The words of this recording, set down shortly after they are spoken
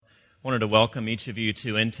Wanted to welcome each of you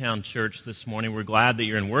to In-Town Church this morning. We're glad that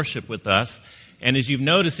you're in worship with us. And as you've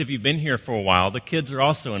noticed, if you've been here for a while, the kids are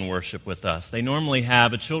also in worship with us. They normally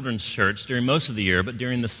have a children's church during most of the year, but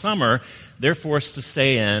during the summer, they're forced to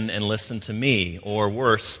stay in and listen to me, or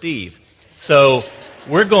worse, Steve. So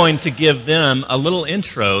we're going to give them a little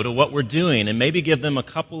intro to what we're doing and maybe give them a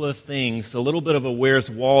couple of things, a little bit of a Where's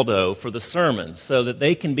Waldo for the sermon, so that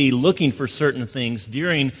they can be looking for certain things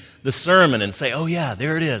during the sermon and say, oh yeah,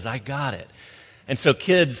 there it is, I got it. And so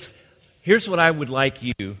kids, here's what I would like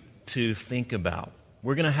you to think about.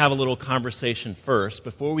 We're going to have a little conversation first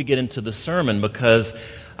before we get into the sermon, because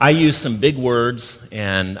I use some big words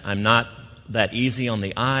and I'm not that easy on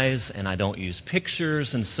the eyes and I don't use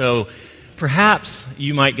pictures, and so perhaps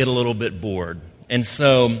you might get a little bit bored. And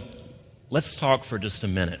so let's talk for just a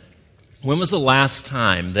minute. When was the last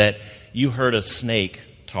time that you heard a snake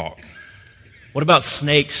talk? What about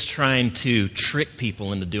snakes trying to trick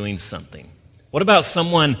people into doing something? What about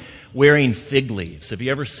someone wearing fig leaves? Have you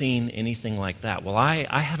ever seen anything like that? Well, I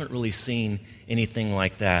haven't really seen anything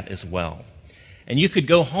like that as well. And you could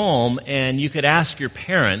go home and you could ask your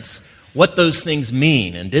parents what those things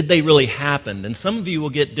mean, and did they really happen? And some of you will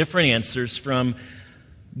get different answers from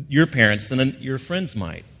your parents than your friends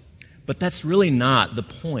might. But that's really not the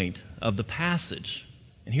point of the passage.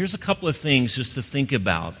 And here's a couple of things just to think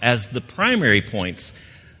about as the primary points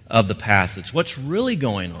of the passage. What's really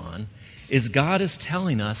going on is God is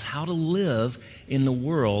telling us how to live in the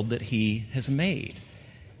world that He has made.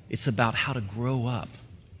 It's about how to grow up,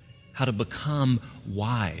 how to become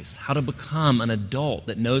wise, how to become an adult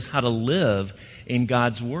that knows how to live in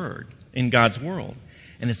God's Word, in God's world.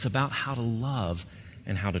 And it's about how to love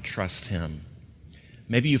and how to trust Him.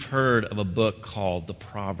 Maybe you've heard of a book called The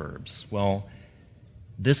Proverbs. Well,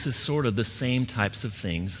 this is sort of the same types of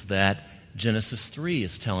things that Genesis 3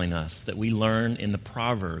 is telling us that we learn in the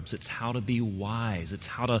Proverbs. It's how to be wise. It's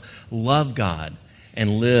how to love God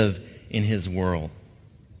and live in His world.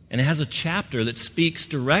 And it has a chapter that speaks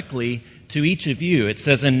directly to each of you. It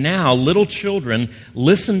says, "And now, little children,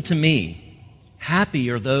 listen to me. Happy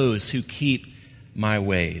are those who keep my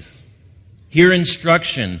ways. Hear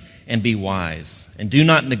instruction and be wise, and do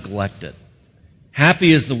not neglect it.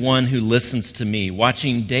 Happy is the one who listens to me,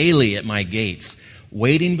 watching daily at my gates,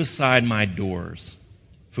 waiting beside my doors.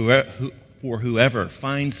 For whoever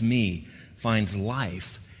finds me finds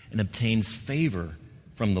life and obtains favor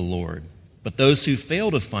from the Lord. But those who fail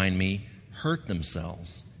to find me hurt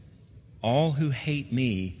themselves. All who hate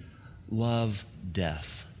me love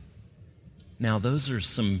death." Now, those are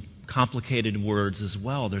some complicated words as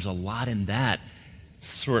well. There's a lot in that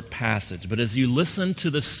short passage. But as you listen to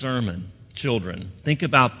the sermon, children, think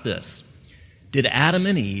about this. Did Adam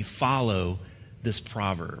and Eve follow this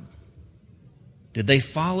proverb? Did they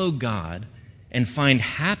follow God and find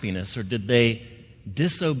happiness, or did they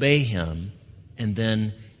disobey Him and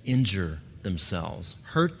then injure themselves,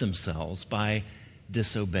 hurt themselves by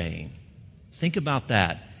disobeying? Think about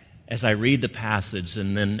that as I read the passage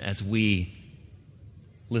and then as we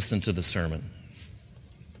listen to the sermon.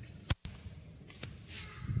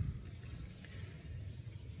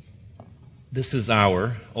 This is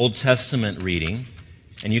our Old Testament reading,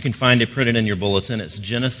 and you can find it printed in your bulletin. It's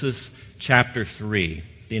Genesis chapter 3,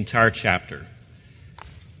 the entire chapter.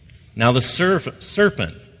 "Now the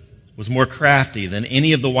serpent was more crafty than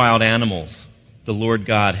any of the wild animals the Lord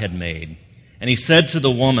God had made. And he said to the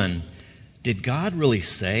woman, 'Did God really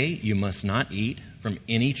say you must not eat from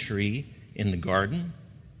any tree in the garden?'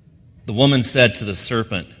 The woman said to the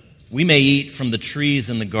serpent, 'We may eat from the trees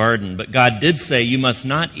in the garden, but God did say you must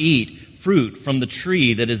not eat fruit from the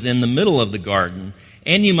tree that is in the middle of the garden,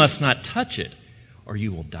 and you must not touch it, or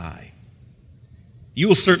you will die.' 'You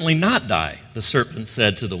will certainly not die,' the serpent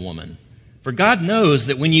said to the woman. 'For God knows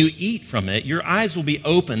that when you eat from it, your eyes will be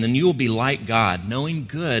opened and you will be like God, knowing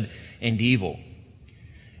good and evil.'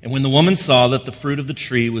 And when the woman saw that the fruit of the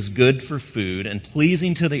tree was good for food and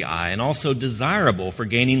pleasing to the eye and also desirable for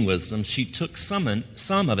gaining wisdom, she took some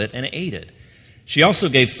of it and ate it. She also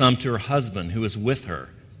gave some to her husband who was with her,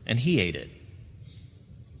 and he ate it.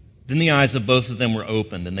 Then the eyes of both of them were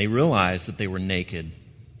opened, and they realized that they were naked.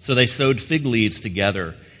 So they sewed fig leaves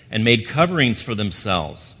together and made coverings for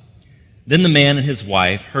themselves. Then the man and his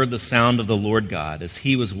wife heard the sound of the Lord God as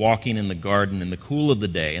He was walking in the garden in the cool of the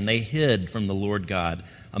day, and they hid from the Lord God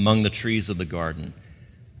among the trees of the garden.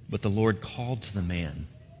 But the Lord called to the man,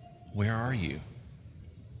 'Where are you?'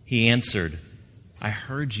 He answered, 'I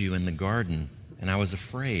heard you in the garden, and I was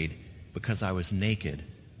afraid because I was naked,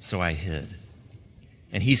 so I hid.'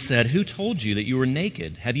 And he said, 'Who told you that you were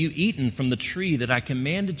naked? Have you eaten from the tree that I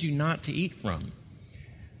commanded you not to eat from?'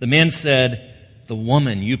 The man said, "The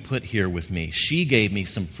woman you put here with me, she gave me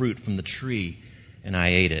some fruit from the tree, and I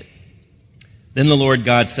ate it." Then the Lord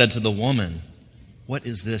God said to the woman, "What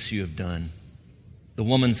is this you have done?" The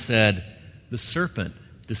woman said, "The serpent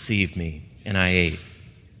deceived me, and I ate."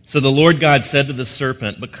 So the Lord God said to the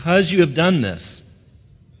serpent, "Because you have done this,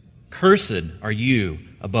 cursed are you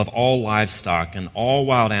above all livestock and all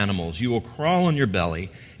wild animals. You will crawl on your belly,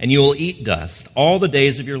 and you will eat dust all the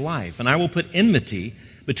days of your life. And I will put enmity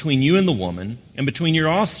between you and the woman, and between your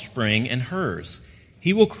offspring and hers.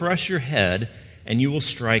 He will crush your head, and you will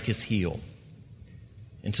strike his heel."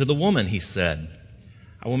 And to the woman he said,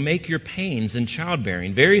 "I will make your pains in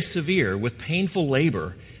childbearing very severe. With painful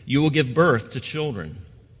labor you will give birth to children.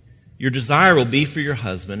 Your desire will be for your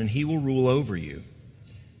husband, and he will rule over you."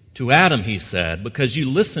 To Adam he said, "Because you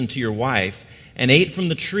listened to your wife and ate from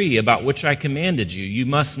the tree about which I commanded you, you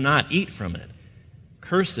must not eat from it.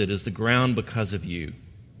 Cursed is the ground because of you.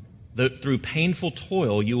 Through painful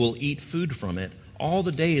toil you will eat food from it all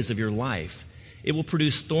the days of your life. It will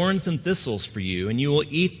produce thorns and thistles for you, and you will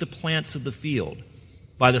eat the plants of the field.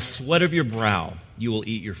 By the sweat of your brow you will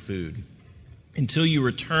eat your food, until you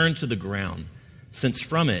return to the ground, since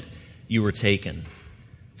from it you were taken.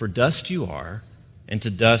 For dust you are, and to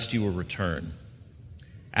dust you will return."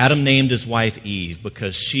 Adam named his wife Eve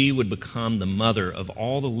because she would become the mother of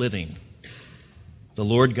all the living. The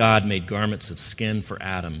Lord God made garments of skin for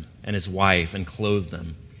Adam and his wife and clothed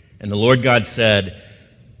them. And the Lord God said,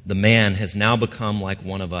 "The man has now become like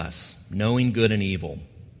one of us, knowing good and evil.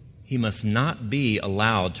 He must not be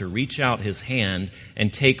allowed to reach out his hand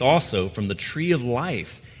and take also from the tree of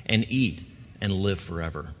life and eat and live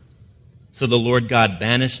forever." So the Lord God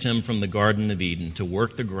banished him from the Garden of Eden to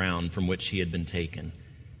work the ground from which he had been taken.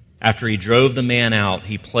 After he drove the man out,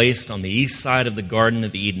 he placed on the east side of the Garden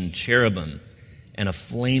of Eden cherubim and a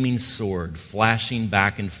flaming sword flashing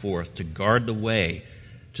back and forth to guard the way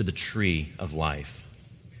to the tree of life.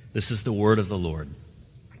 This is the word of the Lord.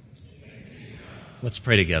 Let's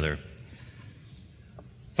pray together.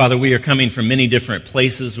 Father, we are coming from many different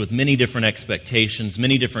places with many different expectations,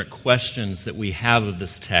 many different questions that we have of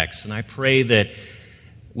this text. And I pray that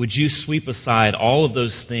would you sweep aside all of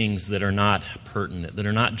those things that are not pertinent, that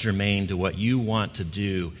are not germane to what you want to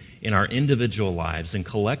do in our individual lives and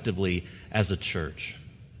collectively as a church.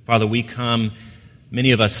 Father, we come,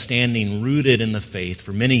 many of us standing rooted in the faith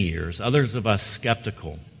for many years, others of us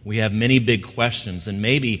skeptical. We have many big questions, and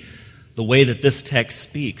maybe the way that this text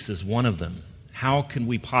speaks is one of them. How can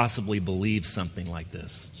we possibly believe something like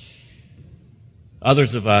this?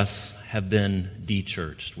 Others of us have been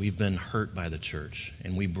de-churched. We've been hurt by the church,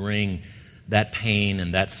 and we bring that pain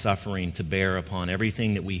and that suffering to bear upon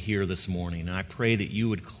everything that we hear this morning. And I pray that you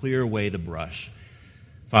would clear away the brush.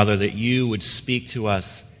 Father, that you would speak to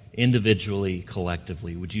us individually,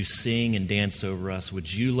 collectively. Would you sing and dance over us?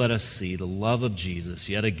 Would you let us see the love of Jesus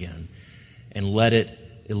yet again, and let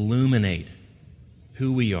it illuminate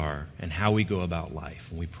who we are and how we go about life.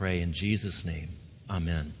 And we pray in Jesus' name,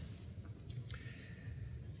 amen.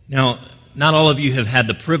 Now, not all of you have had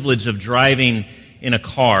the privilege of driving in a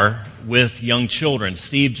car with young children.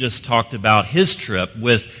 Steve just talked about his trip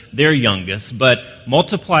with their youngest, but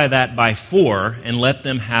multiply that by 4 and let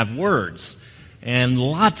them have words, and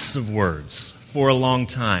lots of words for a long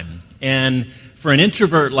time. And for an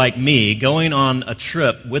introvert like me, going on a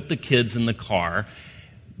trip with the kids in the car,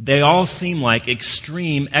 they all seem like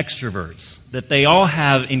extreme extroverts, that they all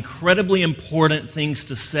have incredibly important things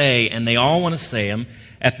to say, and they all want to say them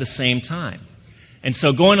at the same time. And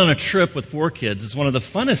so going on a trip with 4 kids is one of the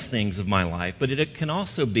funnest things of my life, but it can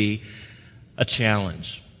also be a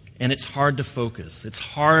challenge. And it's hard to focus. It's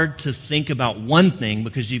hard to think about one thing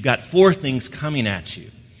because you've got 4 things coming at you.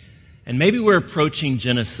 And maybe we're approaching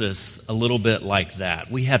Genesis a little bit like that.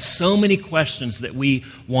 We have so many questions that we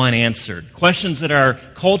want answered, questions that our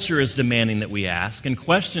culture is demanding that we ask, and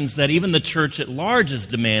questions that even the church at large is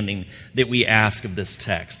demanding that we ask of this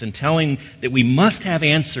text, and telling that we must have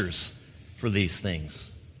answers for these things.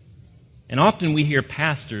 And often we hear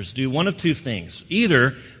pastors do one of 2 things.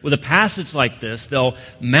 Either with a passage like this, they'll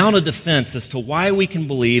mount a defense as to why we can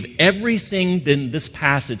believe everything in this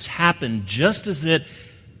passage happened just as it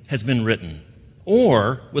has been written.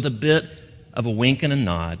 Or, with a bit of a wink and a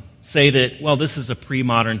nod, say that, well, this is a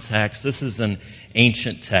pre-modern text, this is an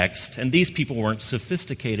ancient text, and these people weren't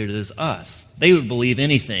sophisticated as us. They would believe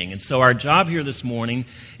anything. And so our job here this morning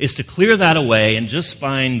is to clear that away and just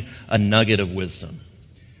find a nugget of wisdom.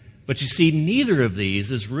 But you see, neither of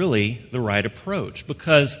these is really the right approach,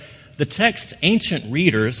 because the text's ancient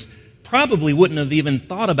readers probably wouldn't have even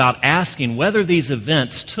thought about asking whether these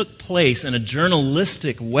events took place in a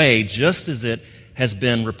journalistic way just as it has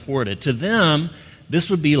been reported. To them, this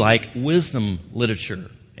would be like wisdom literature.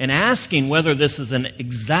 And asking whether this is an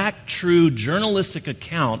exact, true journalistic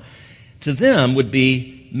account to them would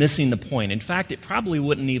be missing the point. In fact, it probably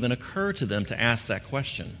wouldn't even occur to them to ask that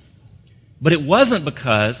question. But it wasn't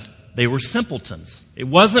because they were simpletons. It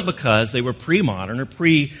wasn't because they were pre-modern or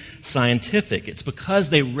pre-scientific. It's because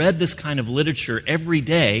they read this kind of literature every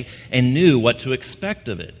day and knew what to expect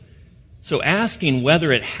of it. So asking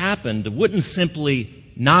whether it happened wouldn't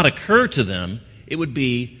simply not occur to them. It would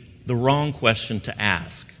be the wrong question to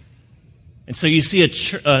ask. And so you see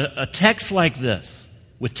a text like this,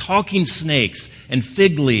 with talking snakes and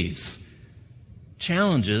fig leaves,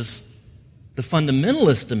 challenges the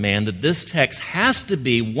fundamentalist demand that this text has to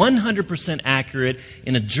be 100% accurate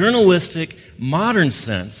in a journalistic, modern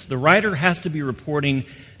sense. The writer has to be reporting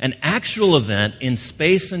an actual event in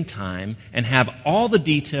space and time and have all the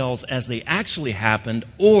details as they actually happened,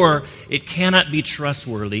 or it cannot be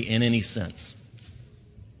trustworthy in any sense.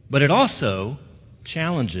 But it also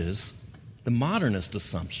challenges the modernist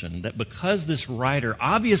assumption that because this writer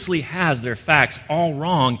obviously has their facts all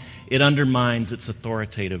wrong, it undermines its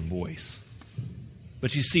authoritative voice.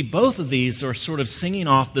 But you see, both of these are sort of singing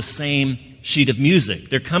off the same sheet of music.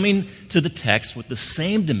 They're coming to the text with the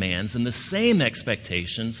same demands and the same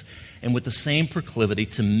expectations and with the same proclivity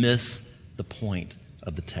to miss the point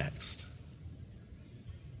of the text.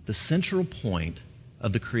 The central point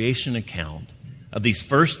of the creation account of these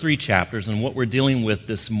first 3 chapters and what we're dealing with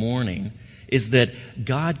this morning is that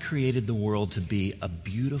God created the world to be a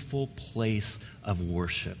beautiful place of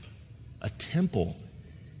worship, a temple,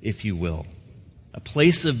 if you will, a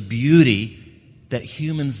place of beauty that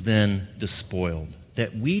humans then despoiled,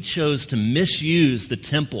 that we chose to misuse the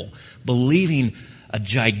temple, believing a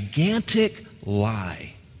gigantic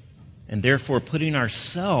lie, and therefore putting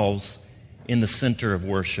ourselves in the center of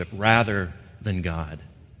worship rather than God.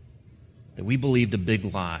 That we believed a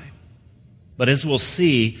big lie. But as we'll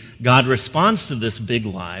see, God responds to this big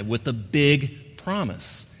lie with a big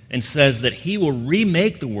promise and says that he will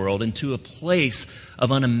remake the world into a place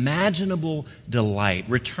of unimaginable delight,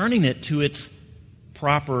 returning it to its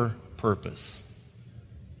proper purpose.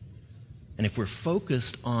 And if we're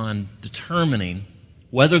focused on determining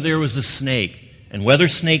whether there was a snake and whether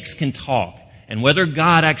snakes can talk and whether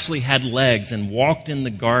God actually had legs and walked in the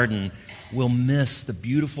garden, we'll miss the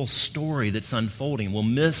beautiful story that's unfolding. We'll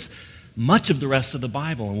miss much of the rest of the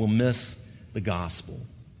Bible, and we'll miss the gospel.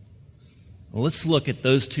 Well, let's look at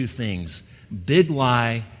those 2 things, big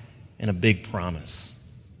lie and a big promise.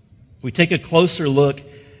 If we take a closer look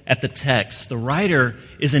at the text, the writer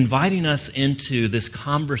is inviting us into this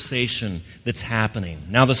conversation that's happening.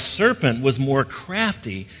 Now, the serpent was more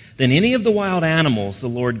crafty than any of the wild animals the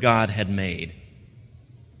Lord God had made.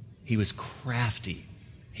 He was crafty.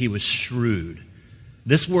 He was shrewd.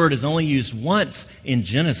 This word is only used once in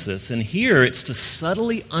Genesis, and here it's to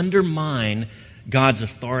subtly undermine God's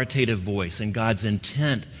authoritative voice and God's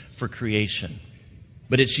intent for creation.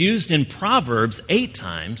 But it's used in Proverbs 8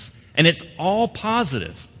 times, and it's all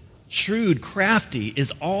positive. Shrewd, crafty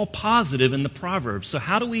is all positive in the Proverbs. So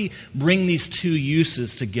how do we bring these 2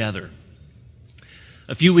 uses together?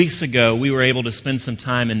 A few weeks ago, we were able to spend some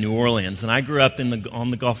time in New Orleans, and I grew up on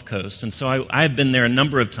the Gulf Coast, and so I've been there a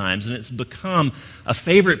number of times, and it's become a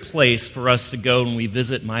favorite place for us to go when we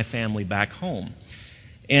visit my family back home.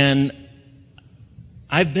 And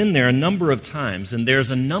I've been there a number of times, and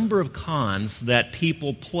there's a number of cons that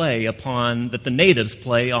people play upon, that the natives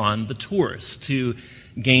play on the tourists to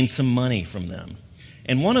gain some money from them.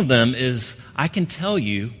 And one of them is, I can tell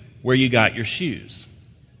you where you got your shoes.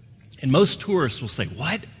 And most tourists will say,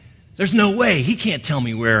 what? There's no way. He can't tell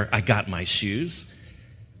me where I got my shoes.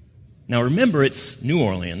 Now remember, it's New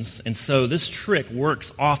Orleans, and so this trick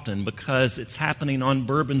works often because it's happening on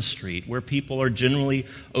Bourbon Street where people are generally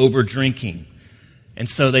over drinking. And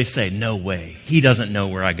so they say, no way. He doesn't know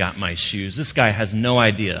where I got my shoes. This guy has no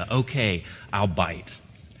idea. Okay, I'll bite.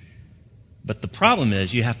 But the problem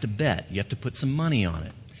is you have to bet. You have to put some money on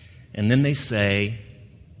it. And then they say,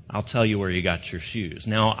 I'll tell you where you got your shoes.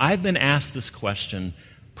 Now, I've been asked this question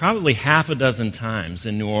probably 6 times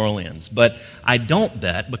in New Orleans, but I don't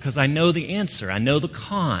bet because I know the answer. I know the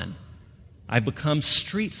con. I've become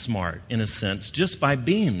street smart, in a sense, just by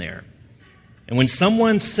being there. And when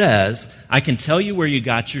someone says, I can tell you where you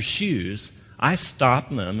got your shoes, I stop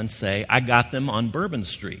them and say, I got them on Bourbon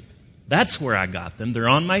Street. That's where I got them. They're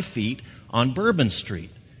on my feet on Bourbon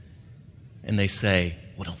Street. And they say,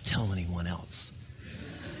 well, don't tell anyone else.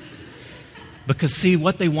 Because, see,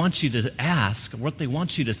 what they want you to ask, what they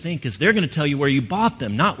want you to think is they're going to tell you where you bought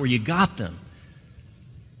them, not where you got them.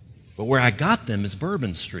 But where I got them is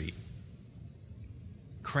Bourbon Street.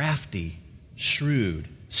 Crafty shrewd,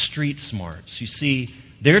 street smarts. You see,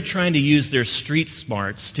 they're trying to use their street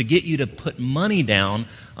smarts to get you to put money down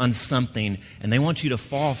on something, and they want you to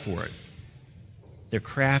fall for it. They're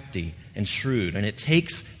crafty and shrewd, and it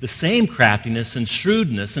takes the same craftiness and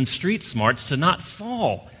shrewdness and street smarts to not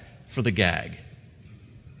fall for the gag.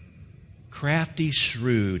 Crafty,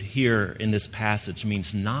 shrewd here in this passage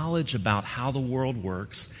means knowledge about how the world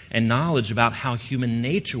works and knowledge about how human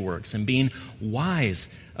nature works and being wise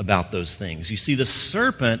about those things. You see, the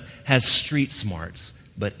serpent has street smarts,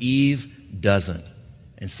 but Eve doesn't.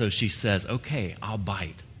 And so she says, okay, I'll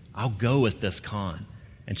bite. I'll go with this con.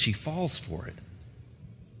 And she falls for it.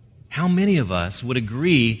 How many of us would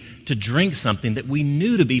agree to drink something that we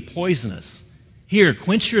knew to be poisonous? Here,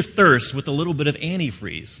 quench your thirst with a little bit of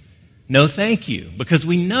antifreeze. No, thank you, because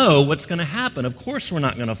we know what's going to happen. Of course we're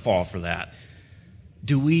not going to fall for that.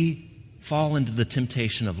 Do we fall into the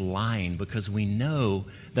temptation of lying because we know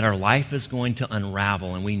that our life is going to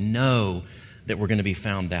unravel and we know that we're going to be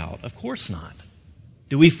found out? Of course not.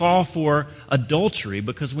 Do we fall for adultery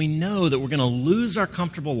because we know that we're going to lose our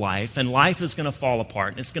comfortable life and life is going to fall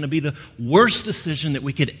apart and it's going to be the worst decision that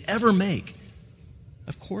we could ever make?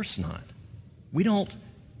 Of course not. We don't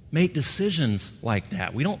make decisions like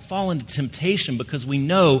that. We don't fall into temptation because we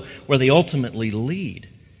know where they ultimately lead.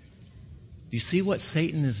 Do you see what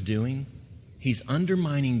Satan is doing? He's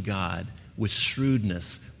undermining God with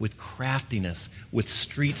shrewdness, with craftiness, with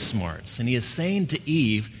street smarts. And he is saying to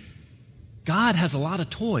Eve, God has a lot of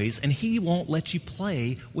toys and he won't let you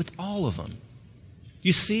play with all of them.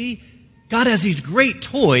 You see, God has these great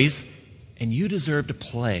toys and you deserve to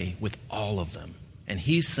play with all of them. And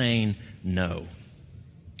he's saying no.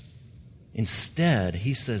 Instead,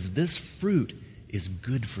 he says, this fruit is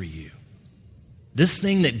good for you. This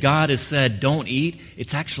thing that God has said, don't eat,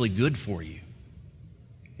 it's actually good for you.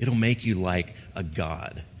 It'll make you like a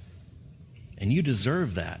god. And you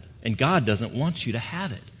deserve that. And God doesn't want you to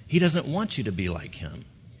have it. He doesn't want you to be like him.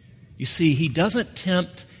 You see, he doesn't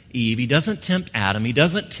tempt Eve. He doesn't tempt Adam. He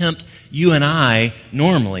doesn't tempt you and I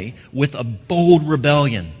normally with a bold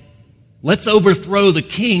rebellion. Let's overthrow the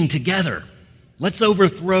king together. Let's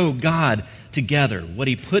overthrow God together. What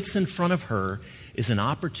he puts in front of her is an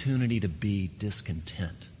opportunity to be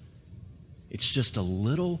discontent. It's just a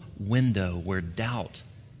little window where doubt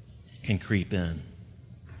can creep in.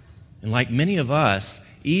 And like many of us,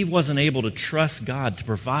 Eve wasn't able to trust God to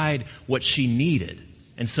provide what she needed.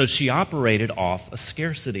 And so she operated off a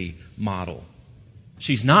scarcity model.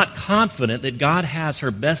 She's not confident that God has her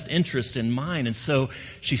best interest in mind. And so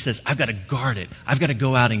she says, I've got to guard it. I've got to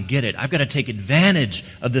go out and get it. I've got to take advantage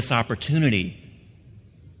of this opportunity.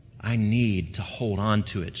 I need to hold on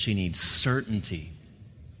to it. She needs certainty.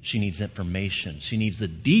 She needs information. She needs the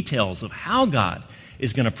details of how God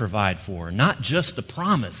is going to provide for her. Not just the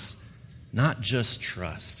promise, not just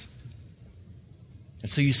trust. And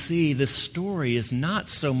so you see, this story is not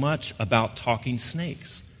so much about talking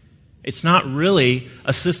snakes. It's not really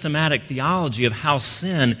a systematic theology of how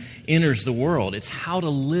sin enters the world. It's how to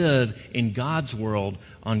live in God's world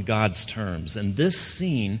on God's terms. And this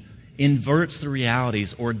scene inverts the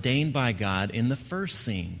realities ordained by God in the first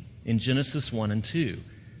scene, in Genesis 1 and 2.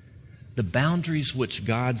 The boundaries which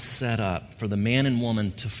God set up for the man and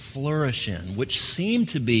woman to flourish in, which seem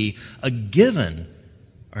to be a given,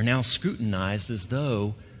 are now scrutinized as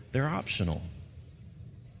though they're optional.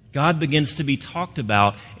 God begins to be talked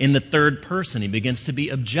about in the third person. He begins to be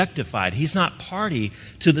objectified. He's not party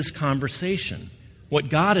to this conversation. What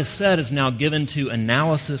God has said is now given to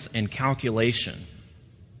analysis and calculation.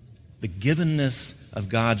 The givenness of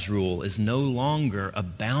God's rule is no longer a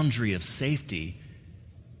boundary of safety,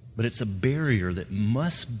 but it's a barrier that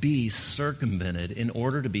must be circumvented in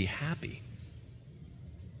order to be happy.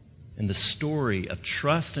 And the story of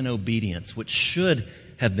trust and obedience, which should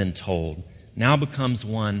have been told, now becomes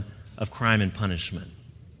one of crime and punishment.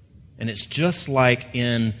 And it's just like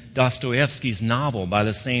in Dostoevsky's novel by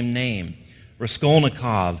the same name.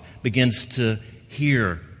 Raskolnikov begins to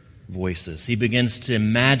hear voices. He begins to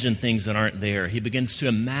imagine things that aren't there. He begins to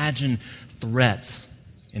imagine threats,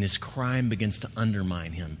 and his crime begins to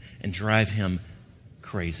undermine him and drive him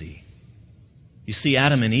crazy. You see,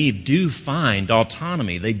 Adam and Eve do find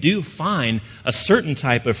autonomy. They do find a certain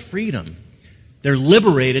type of freedom. They're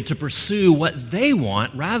liberated to pursue what they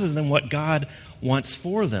want rather than what God wants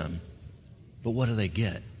for them. But what do they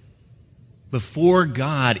get? Before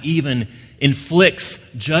God even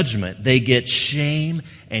inflicts judgment, they get shame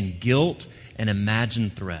and guilt and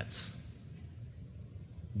imagined threats.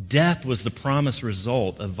 Death was the promised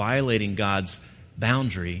result of violating God's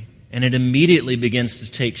boundary, and it immediately begins to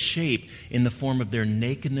take shape in the form of their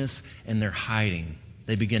nakedness and their hiding.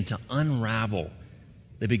 They begin to unravel.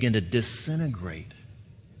 They begin to disintegrate.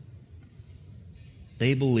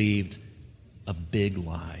 They believed a big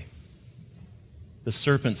lie. The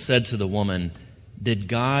serpent said to the woman, "Did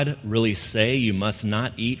God really say you must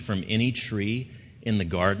not eat from any tree in the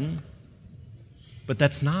garden?" But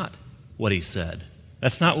that's not what he said.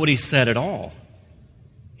 That's not what he said at all.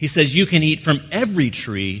 He says you can eat from every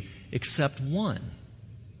tree except one.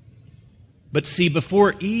 But see,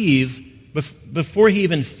 before he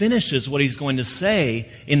even finishes what he's going to say,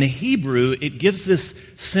 in the Hebrew, it gives this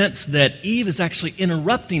sense that Eve is actually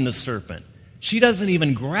interrupting the serpent. She doesn't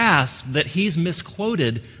even grasp that he's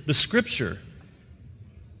misquoted the Scripture.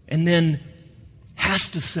 And then has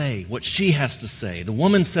to say what she has to say. The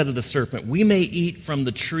woman said to the serpent, "We may eat from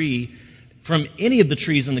the tree, from any of the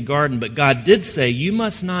trees in the garden, but God did say, you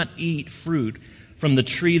must not eat fruit from the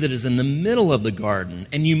tree that is in the middle of the garden,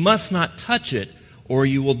 and you must not touch it, or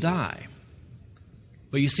you will die."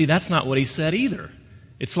 But you see, that's not what he said either.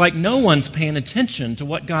 It's like no one's paying attention to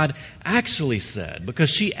what God actually said, because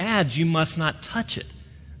she adds, "You must not touch it."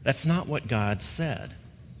 That's not what God said.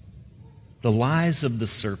 The lies of the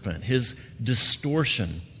serpent, his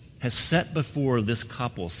distortion, has set before this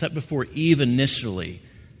couple, set before Eve initially,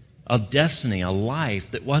 a destiny, a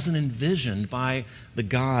life that wasn't envisioned by the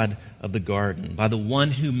God of the garden, by the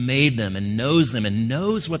one who made them and knows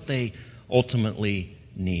what they ultimately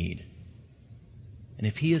need. And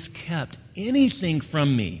if he has kept anything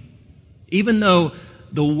from me, even though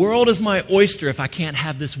the world is my oyster, if I can't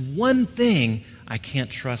have this one thing, I can't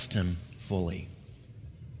trust him fully.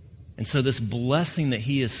 And so this blessing that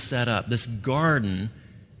he has set up, this garden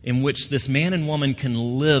in which this man and woman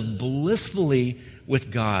can live blissfully with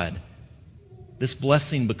God, this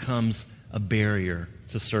blessing becomes a barrier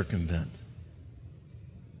to circumvent.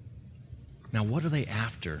 Now, what are they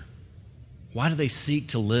after? Why do they seek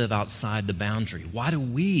to live outside the boundary? Why do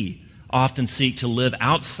we often seek to live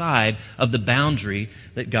outside of the boundary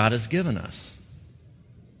that God has given us?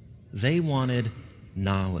 They wanted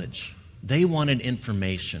knowledge. They wanted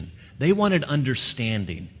information. They wanted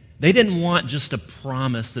understanding. They didn't want just a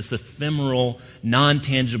promise, this ephemeral,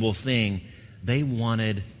 non-tangible thing. They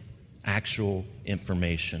wanted actual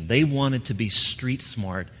information. They wanted to be street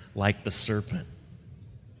smart like the serpent.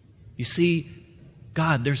 You see,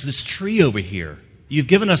 God, there's this tree over here. You've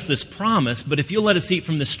given us this promise, but if you'll let us eat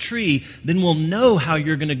from this tree, then we'll know how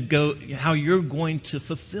you're going to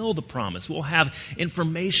fulfill the promise. We'll have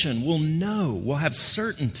information. We'll know. We'll have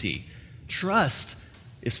certainty. Trust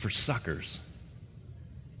is for suckers.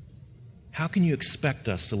 How can you expect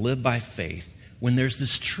us to live by faith when there's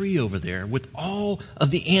this tree over there with all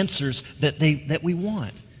of the answers that we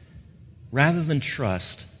want? Rather than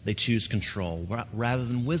trust, they choose control. Rather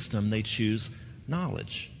than wisdom, they choose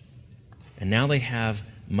knowledge. And now they have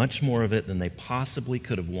much more of it than they possibly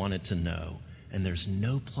could have wanted to know. And there's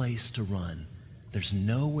no place to run. There's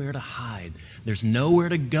nowhere to hide. There's nowhere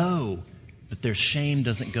to go that their shame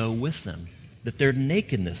doesn't go with them, that their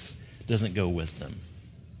nakedness doesn't go with them.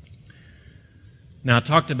 Now, I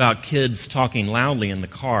talked about kids talking loudly in the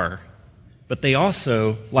car, but they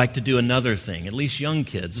also like to do another thing, at least young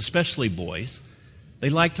kids, especially boys. They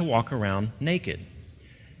like to walk around naked.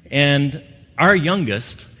 And our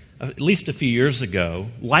youngest, at least a few years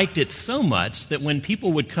ago, liked it so much that when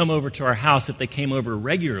people would come over to our house, if they came over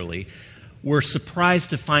regularly, were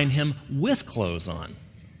surprised to find him with clothes on.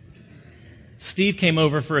 Steve came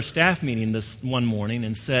over for a staff meeting this one morning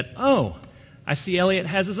and said, "Oh, I see Elliot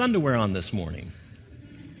has his underwear on this morning."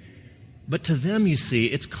 But to them, you see,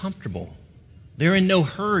 it's comfortable. They're in no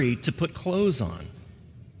hurry to put clothes on.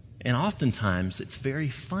 And oftentimes, it's very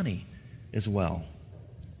funny as well.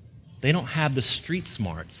 They don't have the street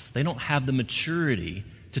smarts. They don't have the maturity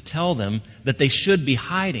to tell them that they should be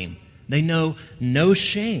hiding. They know no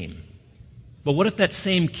shame. But what if that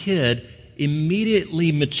same kid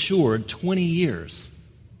immediately matured 20 years?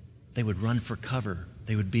 They would run for cover.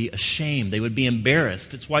 They would be ashamed. They would be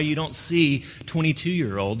embarrassed. It's why you don't see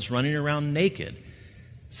 22-year-olds running around naked.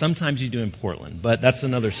 Sometimes you do in Portland, but that's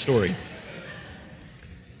another story.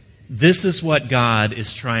 This is what God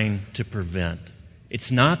is trying to prevent. It's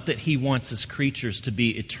not that he wants his creatures to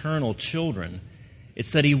be eternal children.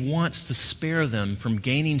 It's that he wants to spare them from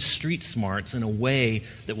gaining street smarts in a way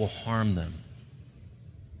that will harm them.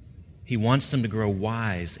 He wants them to grow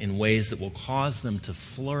wise in ways that will cause them to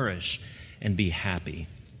flourish and be happy.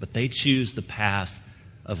 But they choose the path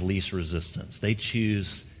of least resistance. They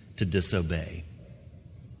choose to disobey.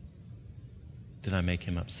 Did I make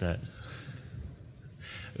him upset?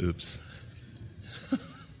 Oops.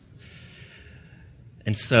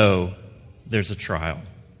 And so there's a trial,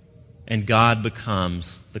 and God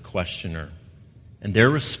becomes the questioner. And their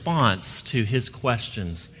response to his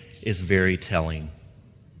questions is very telling,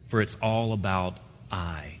 for it's all about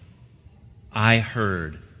I. I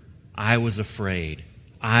heard, I was afraid,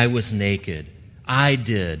 I was naked, I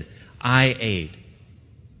did, I ate.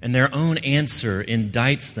 And their own answer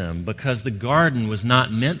indicts them because the garden was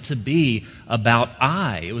not meant to be about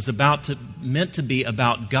I. It was meant to be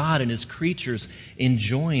about God and his creatures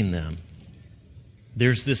enjoying them.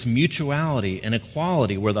 There's this mutuality and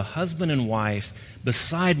equality where the husband and wife,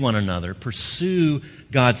 beside one another, pursue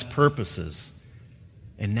God's purposes.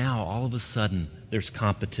 And now, all of a sudden, there's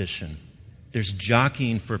competition. There's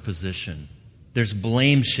jockeying for position. There's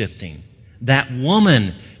blame shifting. That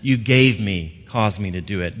woman you gave me caused me to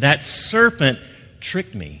do it. That serpent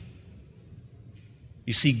tricked me.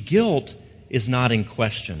 You see, guilt is not in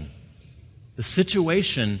question. The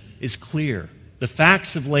situation is clear. The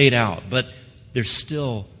facts have laid out, but there's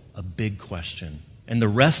still a big question. And the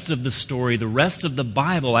rest of the story, the rest of the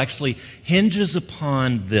Bible actually hinges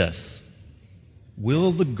upon this.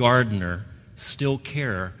 Will the gardener still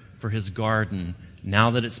care for his garden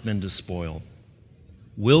now that it's been despoiled?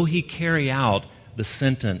 Will he carry out the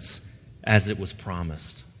sentence as it was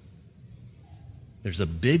promised? There's a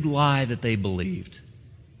big lie that they believed,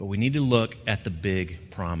 but we need to look at the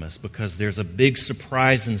big promise because there's a big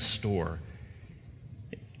surprise in store.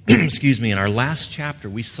 In our last chapter,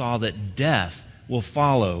 we saw that death will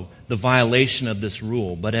follow the violation of this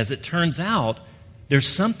rule. But as it turns out, there's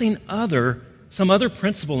some other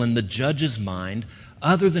principle in the judge's mind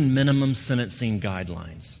other than minimum sentencing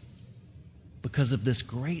guidelines. Because of this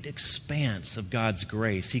great expanse of God's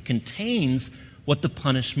grace, he contains what the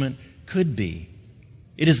punishment could be.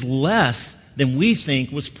 It is less than we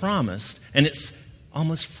think was promised, and it's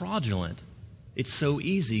almost fraudulent. It's so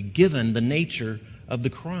easy given the nature of the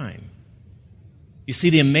crime. You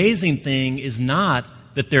see, the amazing thing is not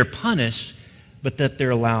that they're punished, but that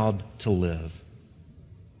they're allowed to live.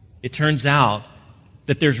 It turns out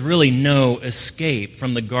that there's really no escape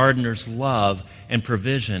from the gardener's love and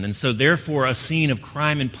provision. And so therefore, a scene of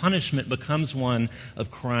crime and punishment becomes one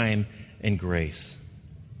of crime and grace.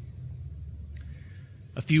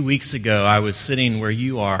 A few weeks ago, I was sitting where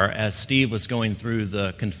you are as Steve was going through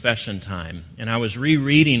the confession time, and I was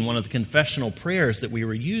rereading one of the confessional prayers that we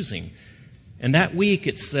were using. And that week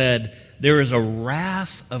it said, "There is a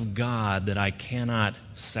wrath of God that I cannot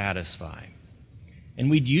satisfy." And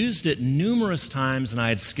we'd used it numerous times, and I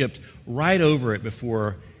had skipped right over it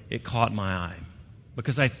before it caught my eye.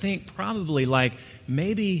 Because I think probably, like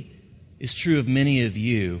maybe is true of many of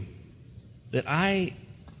you, that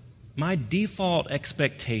my default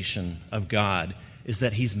expectation of God is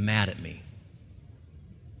that he's mad at me.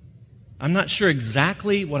 I'm not sure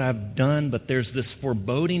exactly what I've done, but there's this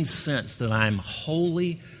foreboding sense that I'm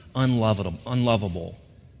wholly unlovable,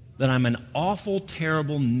 that I'm an awful,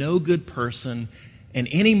 terrible, no good person, and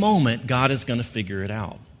any moment God is going to figure it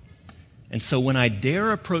out. And so when I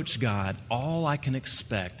dare approach God, all I can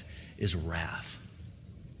expect is wrath.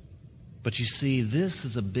 But you see, this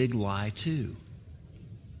is a big lie too.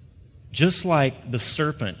 Just like the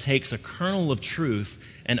serpent takes a kernel of truth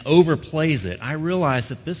and overplays it, I realize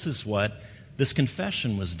that this is what this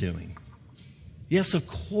confession was doing. Yes, of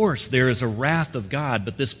course, there is a wrath of God,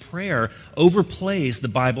 but this prayer overplays the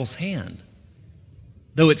Bible's hand.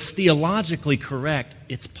 Though it's theologically correct,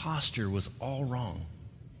 its posture was all wrong.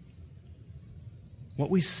 What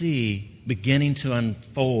we see beginning to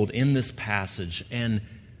unfold in this passage and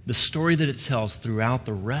the story that it tells throughout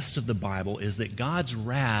the rest of the Bible is that God's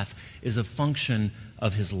wrath is a function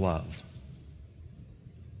of his love.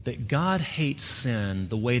 That God hates sin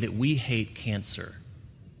the way that we hate cancer.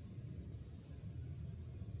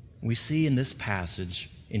 We see in this passage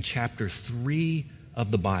in chapter 3 of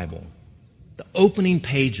the Bible, the opening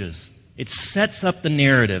pages, it sets up the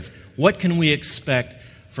narrative. What can we expect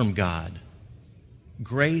from God?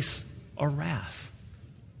 Grace or wrath?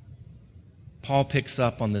 Paul picks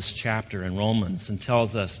up on this chapter in Romans and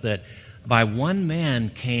tells us that by one man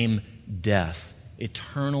came death,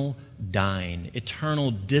 eternal dying,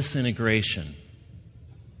 eternal disintegration.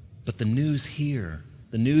 But the news here,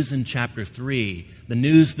 the news in chapter 3, the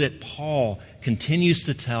news that Paul continues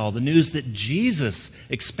to tell, the news that Jesus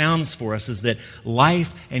expounds for us is that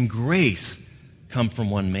life and grace come from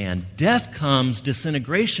one man. Death comes,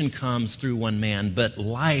 disintegration comes through one man, but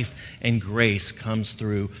life and grace comes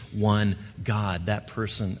through one God, that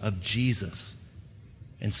person of Jesus.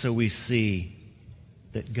 And so we see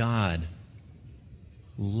that God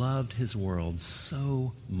loved his world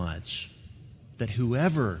so much that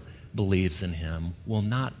whoever believes in him will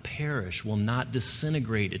not perish, will not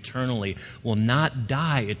disintegrate eternally, will not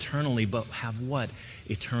die eternally, but have what?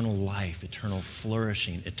 Eternal life, eternal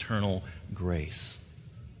flourishing, eternal grace.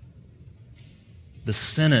 The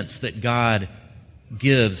sentence that God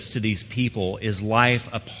gives to these people is life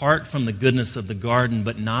apart from the goodness of the garden,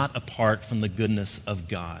 but not apart from the goodness of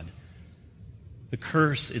God. The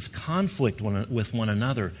curse is conflict with one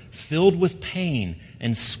another, filled with pain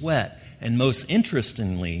and sweat, and most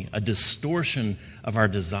interestingly, a distortion of our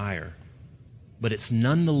desire. But it's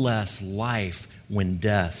nonetheless life when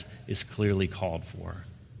death is clearly called for.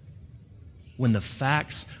 When the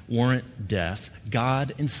facts warrant death,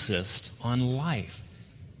 God insists on life.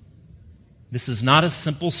 This is not a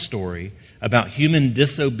simple story about human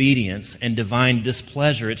disobedience and divine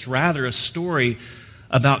displeasure. It's rather a story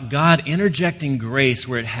about God interjecting grace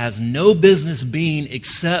where it has no business being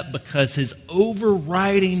except because his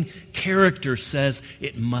overriding character says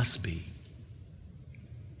it must be.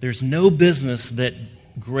 There's no business that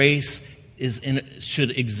grace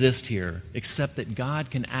should exist here except that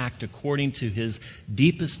God can act according to his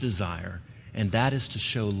deepest desire, and that is to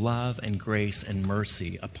show love and grace and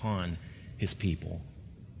mercy upon his people.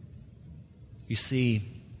 You see,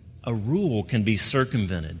 a rule can be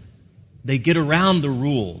circumvented. They get around the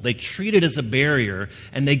rule. They treat it as a barrier,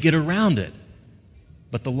 and they get around it.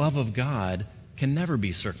 But the love of God can never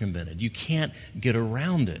be circumvented. You can't get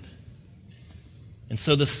around it. And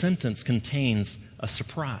so the sentence contains a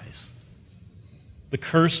surprise. The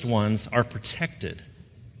cursed ones are protected.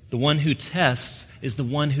 The one who tests is the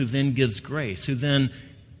one who then gives grace, who then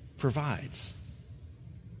provides.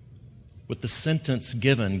 With the sentence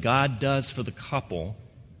given, God does for the couple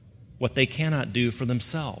what they cannot do for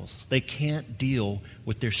themselves. They can't deal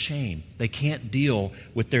with their shame. They can't deal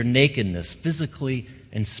with their nakedness physically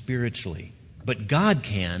and spiritually. But God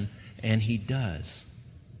can, and he does.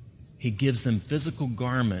 He gives them physical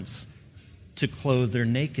garments to clothe their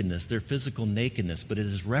nakedness, their physical nakedness, but it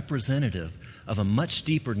is representative of a much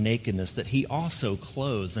deeper nakedness that he also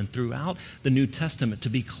clothes. And throughout the New Testament, to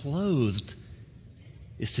be clothed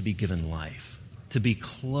is to be given life. To be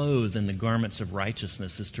clothed in the garments of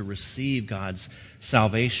righteousness is to receive God's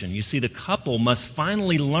salvation. You see, the couple must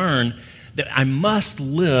finally learn that I must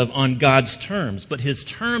live on God's terms, but his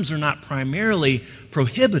terms are not primarily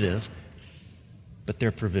prohibitive, but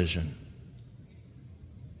they're provision.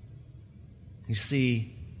 You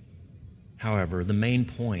see, however, the main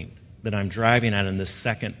point that I'm driving at in this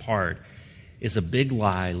second part is a big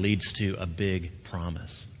lie leads to a big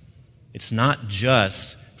promise. It's not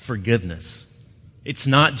just forgiveness. It's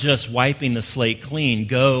not just wiping the slate clean.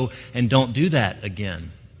 Go and don't do that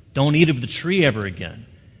again. Don't eat of the tree ever again.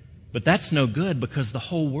 But that's no good because the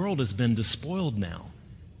whole world has been despoiled now.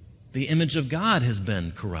 The image of God has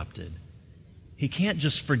been corrupted. He can't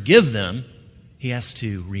just forgive them. He has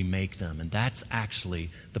to remake them. And that's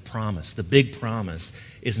actually the promise. The big promise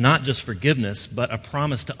is not just forgiveness, but a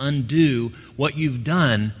promise to undo what you've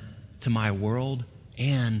done to my world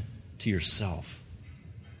and to yourself.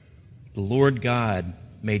 The Lord God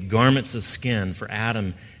made garments of skin for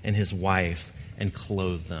Adam and his wife and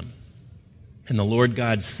clothed them. And the Lord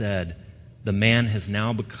God said, the man has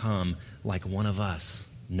now become like one of us,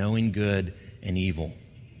 knowing good and evil.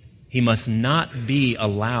 He must not be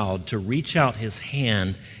allowed to reach out his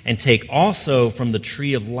hand and take also from the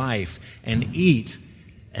tree of life and eat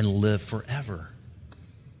and live forever.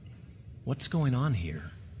 What's going on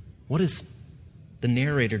here? What is the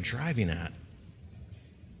narrator driving at?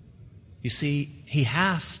 You see,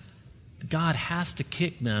 God has to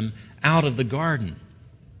kick them out of the garden.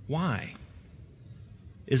 Why?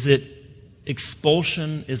 Is it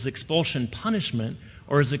expulsion? Is expulsion punishment,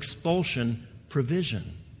 or is expulsion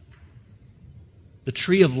provision? The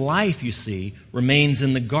tree of life, you see, remains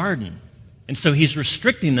in the garden. And so he's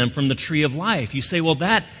restricting them from the tree of life. You say, well,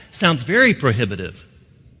 that sounds very prohibitive.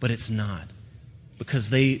 But it's not.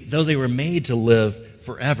 Because though they were made to live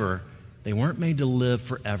forever, they weren't made to live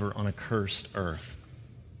forever on a cursed earth.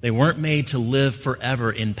 They weren't made to live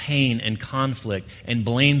forever in pain and conflict and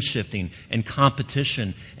blame shifting and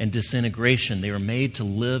competition and disintegration. They were made to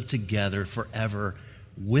live together forever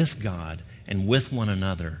with God and with one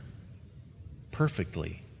another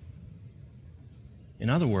perfectly. In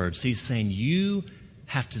other words, he's saying you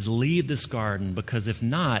have to leave this garden because if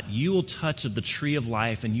not, you will touch of the tree of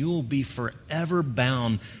life and you will be forever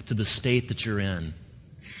bound to the state that you're in.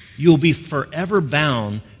 You will be forever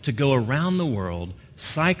bound to go around the world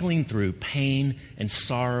cycling through pain and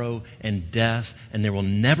sorrow and death, and there will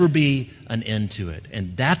never be an end to it.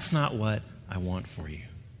 And that's not what I want for you.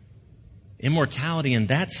 Immortality in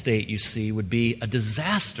that state, you see, would be a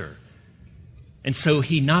disaster. And so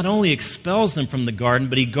he not only expels them from the garden,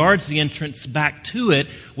 but he guards the entrance back to it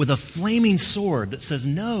with a flaming sword that says,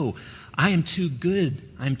 no, I am too good.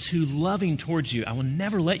 I'm too loving towards you. I will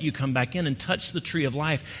never let you come back in and touch the tree of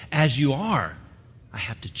life as you are. I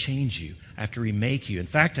have to change you. I have to remake you. In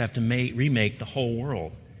fact, I have to remake the whole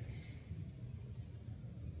world.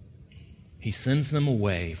 He sends them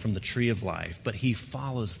away from the tree of life, but he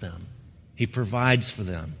follows them. He provides for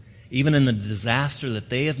them. Even in the disaster that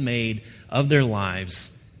they have made of their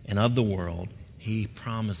lives and of the world, he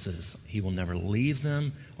promises he will never leave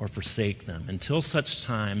them or forsake them until such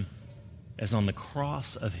time as on the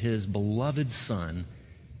cross of his beloved Son,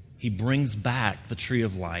 he brings back the tree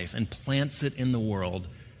of life and plants it in the world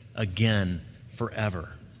again forever.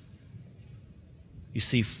 You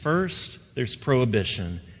see, first there's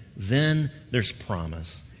prohibition, then there's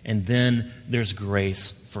promise, and then there's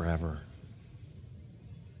grace forever.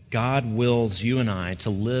 God wills you and I to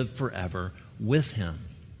live forever with him,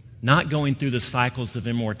 not going through the cycles of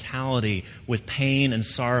immortality with pain and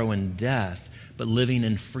sorrow and death, but living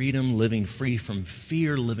in freedom, living free from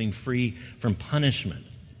fear, living free from punishment.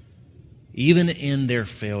 Even in their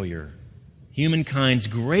failure, humankind's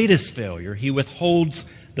greatest failure, he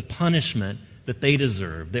withholds the punishment that they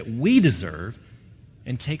deserve, that we deserve,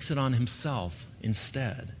 and takes it on himself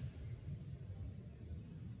instead.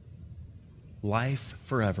 Life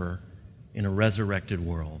forever in a resurrected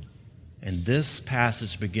world. And this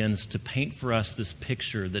passage begins to paint for us this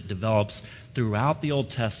picture that develops throughout the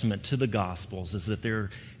Old Testament to the Gospels, is that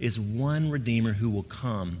there is one Redeemer who will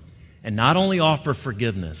come and not only offer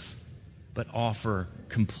forgiveness, but offer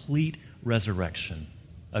complete resurrection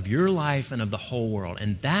of your life and of the whole world.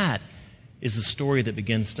 And that is the story that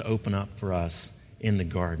begins to open up for us in the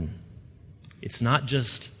garden. It's not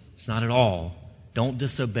at all, don't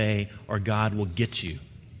disobey or God will get you.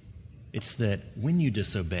 It's that when you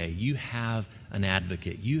disobey, you have an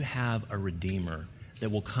advocate, you have a Redeemer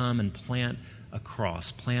that will come and plant a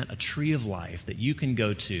cross, plant a tree of life that you can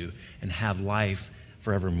go to and have life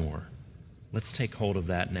forevermore. Let's take hold of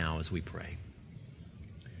that now as we pray.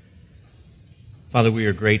 Father, we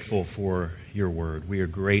are grateful for your word. We are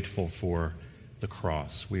grateful for the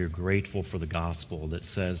cross. We are grateful for the gospel that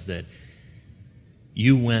says that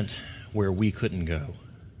you went where we couldn't go,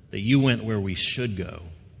 that you went where we should go,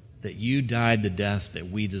 that you died the death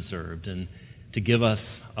that we deserved, and to give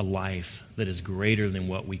us a life that is greater than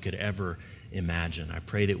what we could ever imagine. I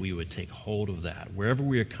pray that we would take hold of that wherever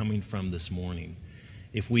we are coming from this morning.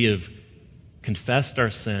 If we have confessed our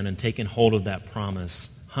sin and taken hold of that promise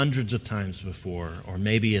hundreds of times before, or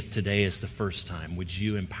maybe if today is the first time, would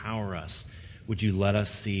you empower us? Would you let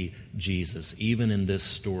us see Jesus, even in this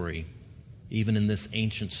story, even in this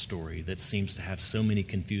ancient story that seems to have so many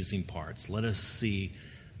confusing parts? Let us see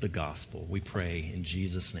the gospel. We pray in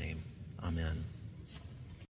Jesus' name. Amen.